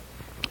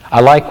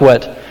 I like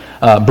what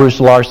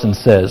Bruce Larson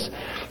says.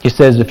 He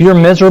says, if you're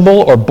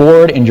miserable or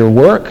bored in your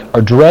work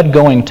or dread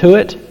going to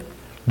it,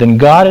 then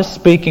God is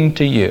speaking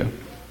to you.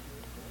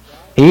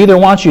 He either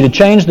wants you to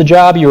change the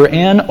job you're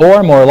in,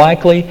 or more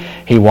likely,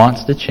 He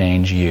wants to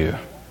change you.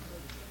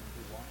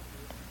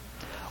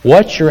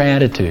 What's your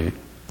attitude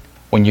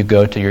when you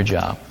go to your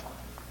job?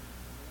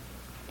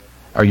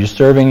 Are you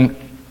serving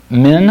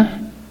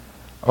men,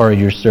 or are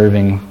you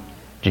serving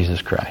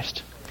Jesus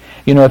Christ?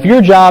 You know, if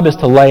your job is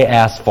to lay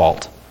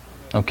asphalt,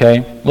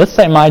 okay? Let's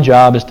say my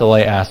job is to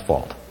lay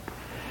asphalt.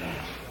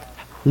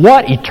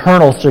 What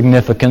eternal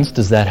significance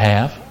does that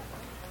have?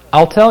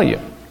 I'll tell you.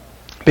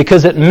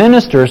 Because it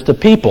ministers to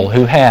people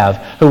who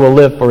will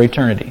live for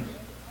eternity.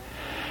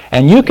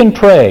 And you can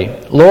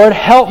pray, Lord,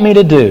 help me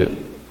to do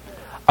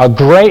a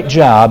great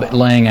job at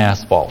laying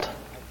asphalt,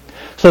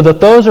 so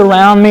that those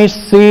around me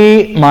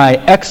see my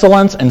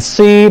excellence and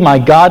see my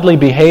godly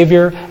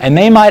behavior, and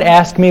they might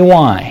ask me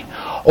why.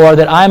 Or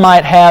that I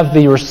might have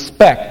the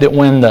respect that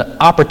when the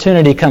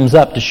opportunity comes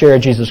up to share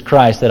Jesus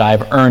Christ, that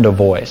I've earned a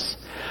voice.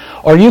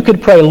 Or you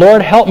could pray,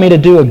 Lord, help me to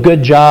do a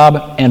good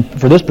job, and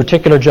for this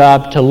particular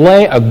job, to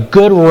lay a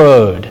good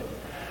road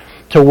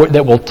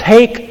that will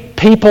take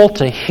people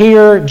to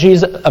hear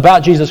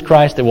about Jesus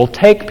Christ, that will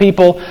take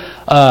people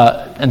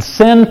and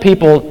send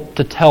people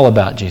to tell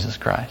about Jesus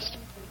Christ.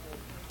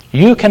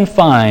 You can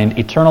find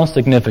eternal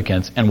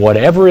significance in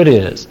whatever it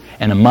is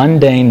in a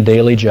mundane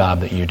daily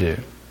job that you do.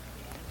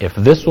 If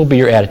this will be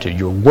your attitude,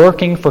 you're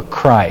working for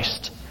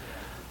Christ,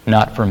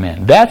 not for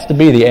men. That's to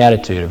be the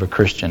attitude of a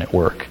Christian at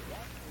work.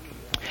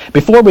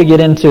 Before we get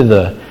into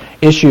the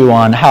issue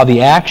on how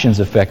the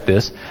actions affect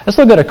this, let's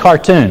look at a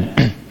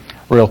cartoon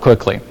real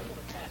quickly.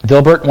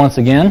 Dilbert, once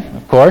again,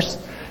 of course,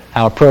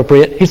 how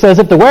appropriate. He says,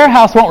 if the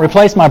warehouse won't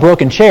replace my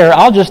broken chair,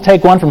 I'll just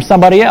take one from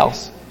somebody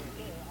else.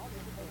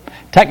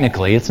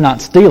 Technically, it's not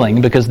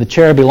stealing because the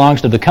chair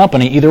belongs to the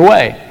company either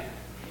way.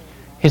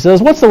 He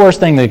says, what's the worst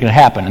thing that could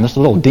happen? And this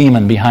little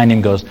demon behind him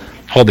goes,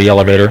 hold the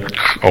elevator,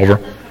 over.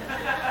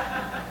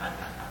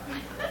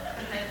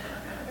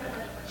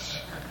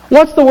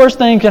 What's the worst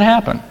thing that could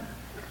happen?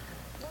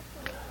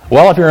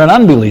 Well, if you're an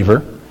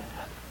unbeliever,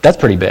 that's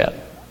pretty bad,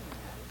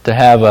 to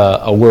have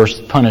a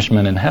worse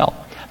punishment in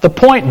hell. The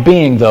point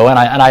being, though, and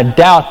I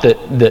doubt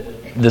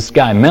that this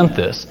guy meant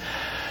this,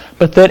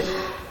 but that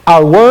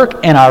our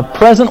work in our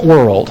present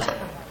world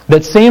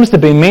that seems to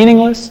be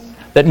meaningless,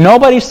 that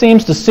nobody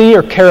seems to see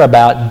or care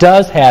about,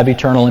 does have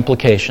eternal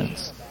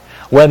implications.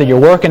 Whether you're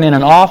working in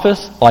an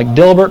office like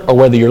Dilbert, or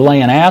whether you're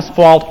laying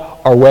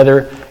asphalt, or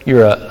whether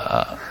you're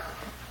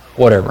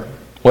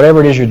whatever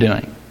it is you're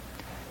doing,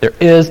 there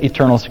is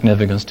eternal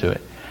significance to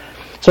it.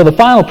 So the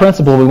final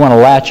principle we want to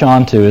latch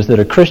on to is that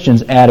a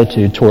Christian's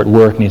attitude toward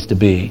work needs to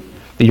be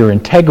that your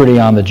integrity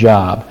on the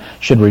job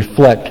should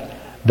reflect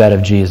that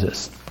of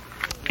Jesus.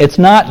 It's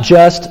not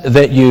just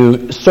that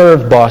you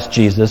serve Boss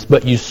Jesus,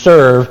 but you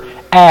serve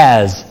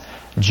as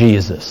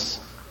Jesus,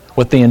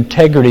 with the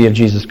integrity of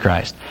Jesus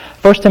Christ.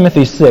 1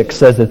 Timothy 6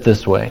 says it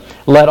this way,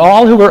 let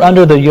all who are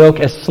under the yoke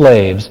as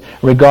slaves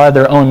regard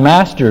their own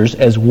masters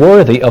as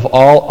worthy of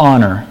all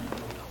honor.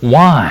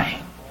 Why?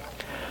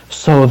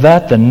 So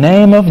that the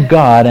name of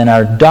God and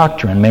our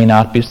doctrine may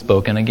not be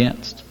spoken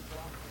against.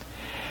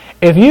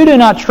 If you do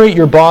not treat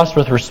your boss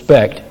with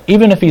respect,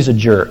 even if he's a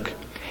jerk,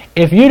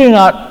 if you do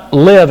not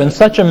live in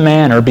such a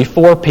manner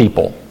before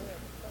people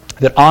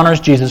that honors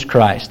Jesus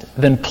Christ,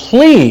 then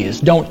please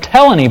don't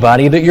tell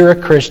anybody that you're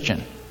a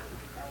Christian.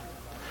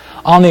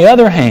 On the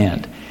other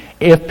hand,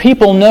 if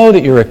people know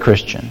that you're a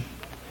Christian,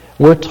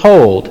 we're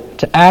told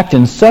to act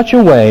in such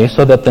a way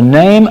so that the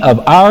name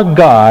of our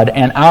God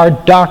and our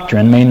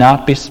doctrine may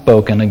not be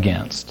spoken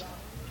against.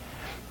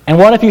 And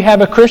what if you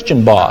have a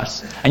Christian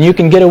boss and you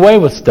can get away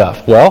with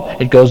stuff? Well,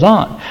 it goes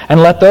on. And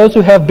let those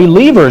who have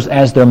believers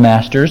as their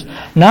masters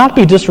not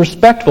be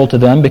disrespectful to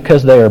them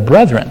because they are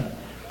brethren,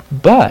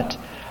 but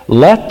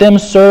let them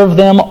serve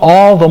them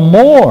all the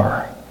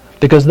more,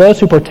 because those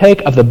who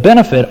partake of the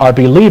benefit are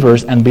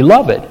believers and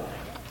beloved.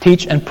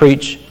 Teach and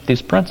preach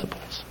these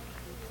principles.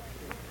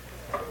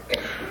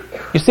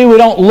 You see, we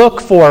don't look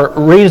for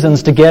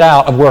reasons to get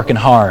out of working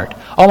hard.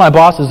 Oh, my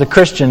boss is a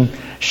Christian.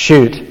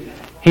 Shoot,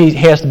 he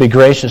has to be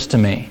gracious to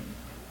me.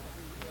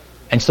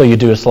 And so you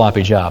do a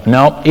sloppy job.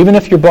 No, even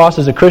if your boss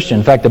is a Christian,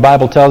 in fact, the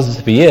Bible tells us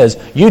if he is,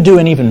 you do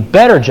an even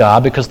better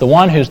job because the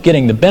one who's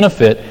getting the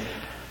benefit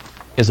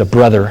is a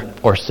brother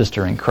or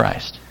sister in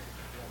Christ.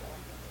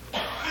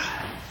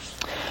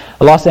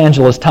 The Los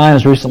Angeles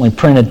Times recently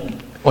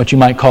printed what you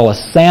might call a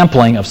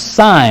sampling of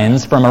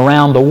signs from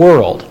around the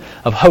world,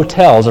 of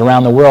hotels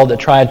around the world that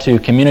tried to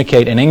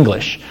communicate in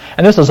English.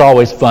 And this is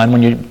always fun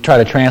when you try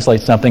to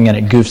translate something and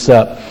it goofs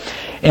up.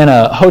 In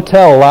a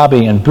hotel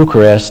lobby in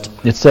Bucharest,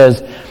 it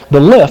says, "The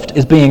lift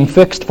is being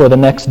fixed for the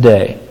next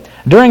day.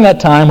 During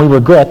that time, we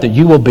regret that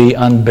you will be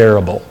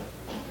unbearable."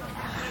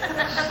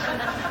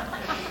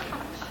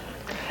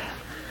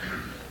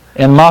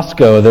 In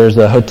Moscow, there's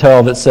a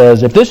hotel that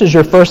says, "If this is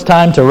your first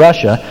time to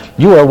Russia,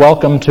 you are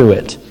welcome to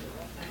it."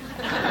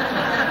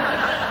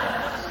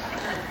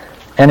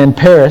 And in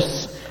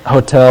Paris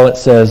hotel, it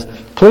says,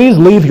 "Please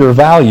leave your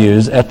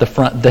values at the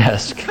front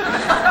desk."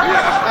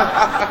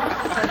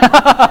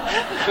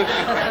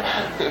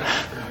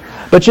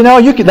 But you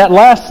know, that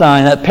last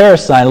sign, that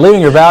Paris sign,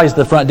 leaving your values at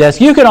the front desk,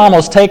 you could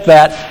almost take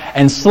that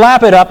and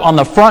slap it up on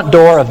the front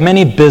door of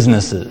many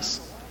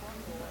businesses.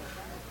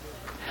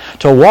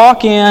 To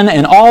walk in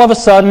and all of a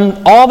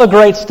sudden, all the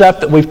great stuff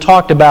that we've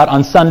talked about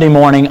on Sunday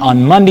morning,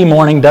 on Monday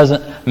morning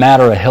doesn't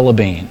matter a hill of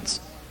beans.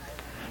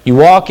 You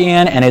walk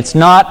in and it's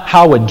not,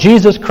 how would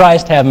Jesus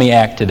Christ have me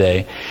act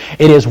today?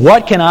 It is,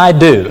 what can I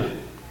do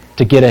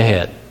to get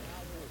ahead?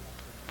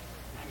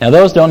 Now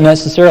those don't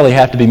necessarily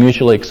have to be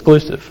mutually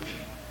exclusive.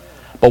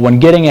 But when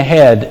getting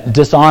ahead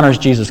dishonors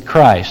Jesus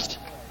Christ,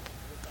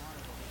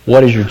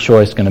 what is your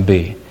choice going to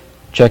be?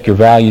 Check your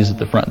values at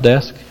the front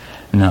desk?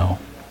 No.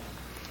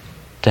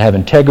 to have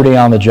integrity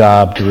on the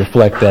job, to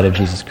reflect that of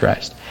Jesus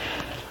Christ.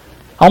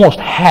 Almost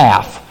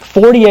half,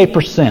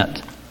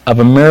 48% of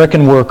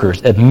American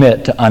workers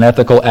admit to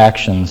unethical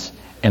actions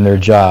in their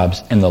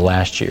jobs in the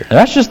last year. And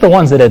that's just the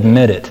ones that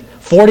admit it,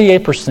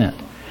 48%.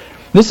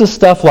 This is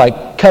stuff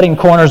like cutting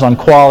corners on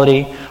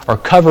quality or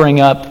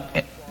covering up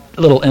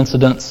little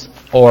incidents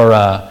or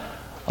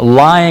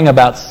lying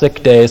about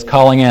sick days,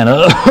 calling in,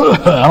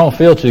 I don't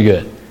feel too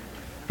good,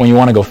 when you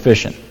want to go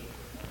fishing.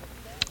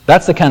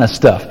 That's the kind of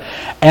stuff.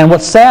 And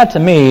what's sad to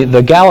me,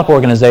 the Gallup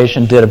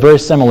organization did a very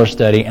similar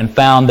study and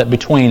found that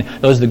between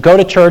those that go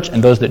to church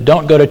and those that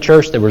don't go to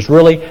church, there was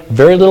really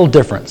very little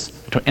difference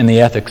in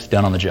the ethics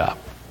done on the job.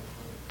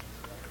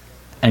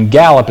 And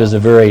Gallup is a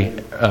very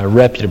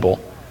reputable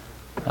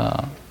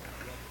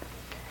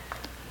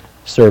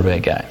survey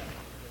guy.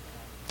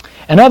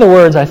 In other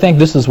words, I think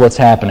this is what's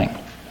happening.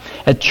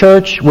 At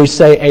church, we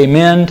say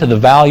amen to the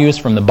values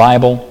from the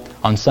Bible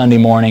on Sunday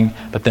morning,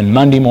 but then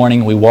Monday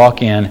morning we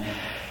walk in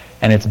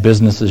and it's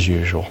business as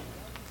usual.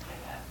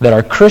 That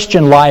our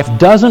Christian life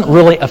doesn't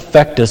really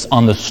affect us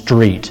on the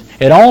street.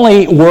 It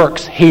only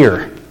works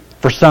here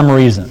for some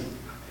reason.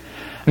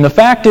 And the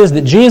fact is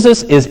that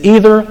Jesus is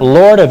either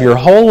Lord of your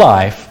whole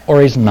life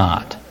or He's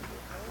not.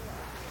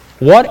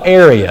 What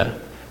area,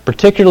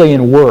 particularly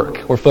in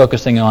work, we're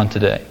focusing on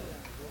today?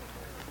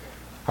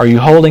 Are you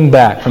holding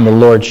back from the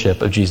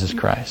Lordship of Jesus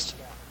Christ?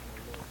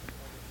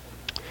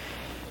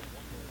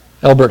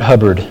 Elbert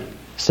Hubbard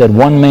said,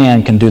 one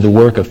man can do the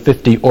work of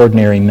 50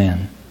 ordinary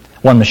men.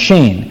 One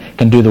machine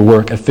can do the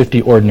work of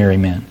 50 ordinary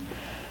men.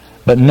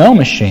 But no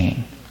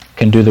machine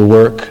can do the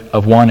work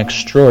of one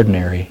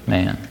extraordinary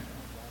man.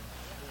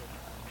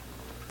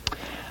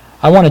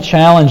 I want to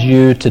challenge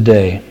you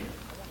today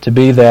to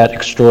be that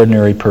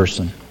extraordinary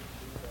person.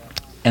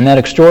 And that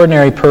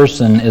extraordinary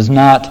person is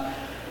not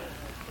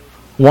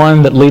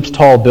one that leaps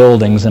tall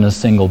buildings in a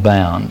single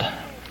bound.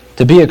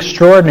 To be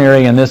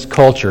extraordinary in this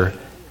culture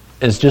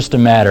is just a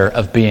matter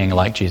of being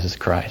like Jesus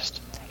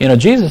Christ. You know,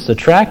 Jesus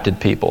attracted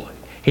people.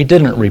 He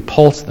didn't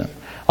repulse them.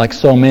 Like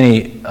so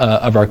many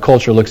of our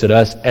culture looks at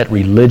us at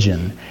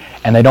religion,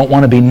 and they don't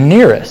want to be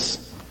near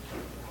us.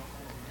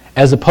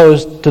 As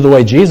opposed to the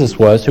way Jesus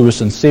was, who was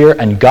sincere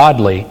and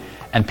godly,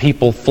 and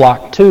people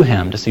flocked to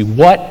Him to see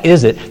what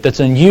is it that's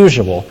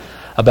unusual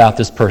about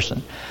this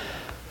person.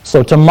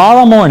 So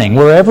tomorrow morning,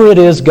 wherever it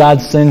is God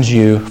sends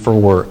you for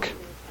work,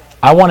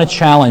 I want to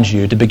challenge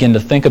you to begin to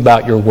think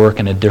about your work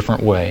in a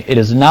different way. It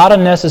is not a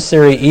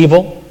necessary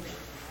evil.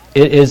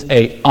 It is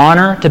an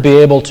honor to be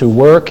able to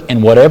work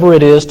in whatever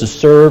it is to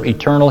serve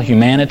eternal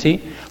humanity.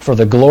 For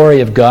the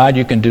glory of God,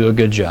 you can do a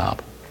good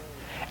job.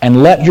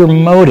 And let your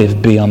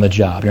motive be on the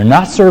job. You're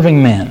not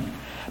serving men,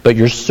 but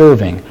you're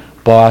serving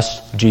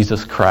Boss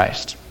Jesus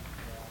Christ.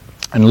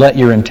 And let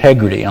your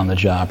integrity on the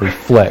job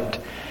reflect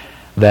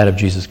that of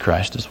Jesus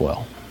Christ as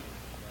well.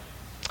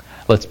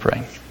 Let's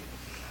pray.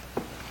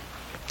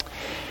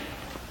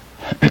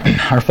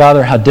 Our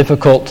Father, how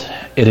difficult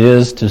it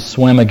is to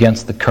swim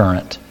against the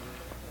current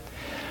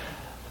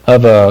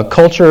of a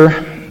culture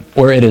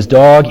where it is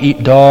dog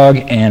eat dog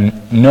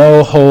and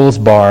no holes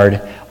barred.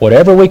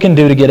 Whatever we can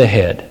do to get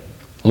ahead,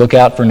 look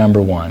out for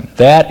number one.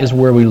 That is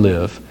where we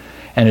live.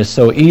 And it's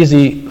so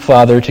easy,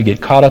 Father, to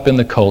get caught up in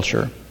the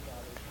culture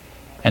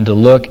and to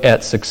look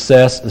at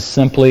success as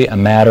simply a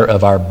matter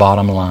of our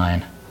bottom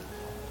line.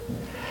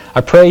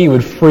 I pray you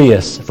would free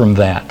us from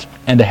that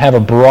and to have a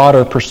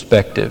broader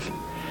perspective.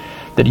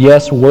 That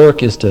yes,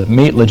 work is to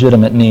meet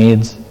legitimate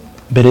needs,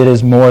 but it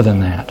is more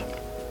than that.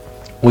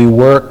 We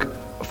work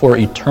for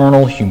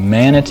eternal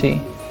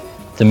humanity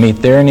to meet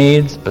their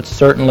needs, but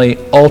certainly,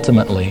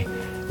 ultimately,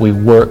 we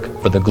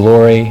work for the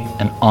glory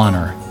and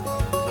honor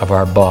of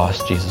our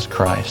boss, Jesus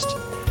Christ,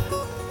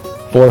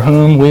 for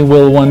whom we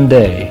will one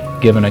day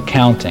give an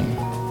accounting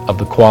of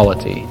the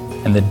quality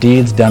and the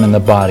deeds done in the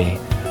body,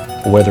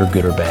 whether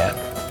good or bad.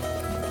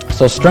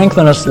 So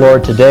strengthen us,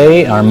 Lord,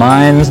 today, our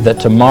minds, that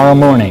tomorrow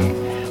morning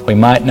we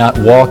might not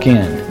walk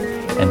in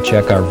and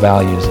check our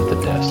values at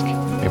the desk.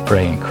 We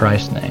pray in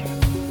Christ's name.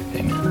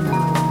 Amen.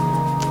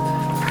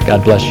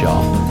 God bless you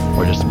all.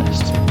 We're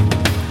dismissed.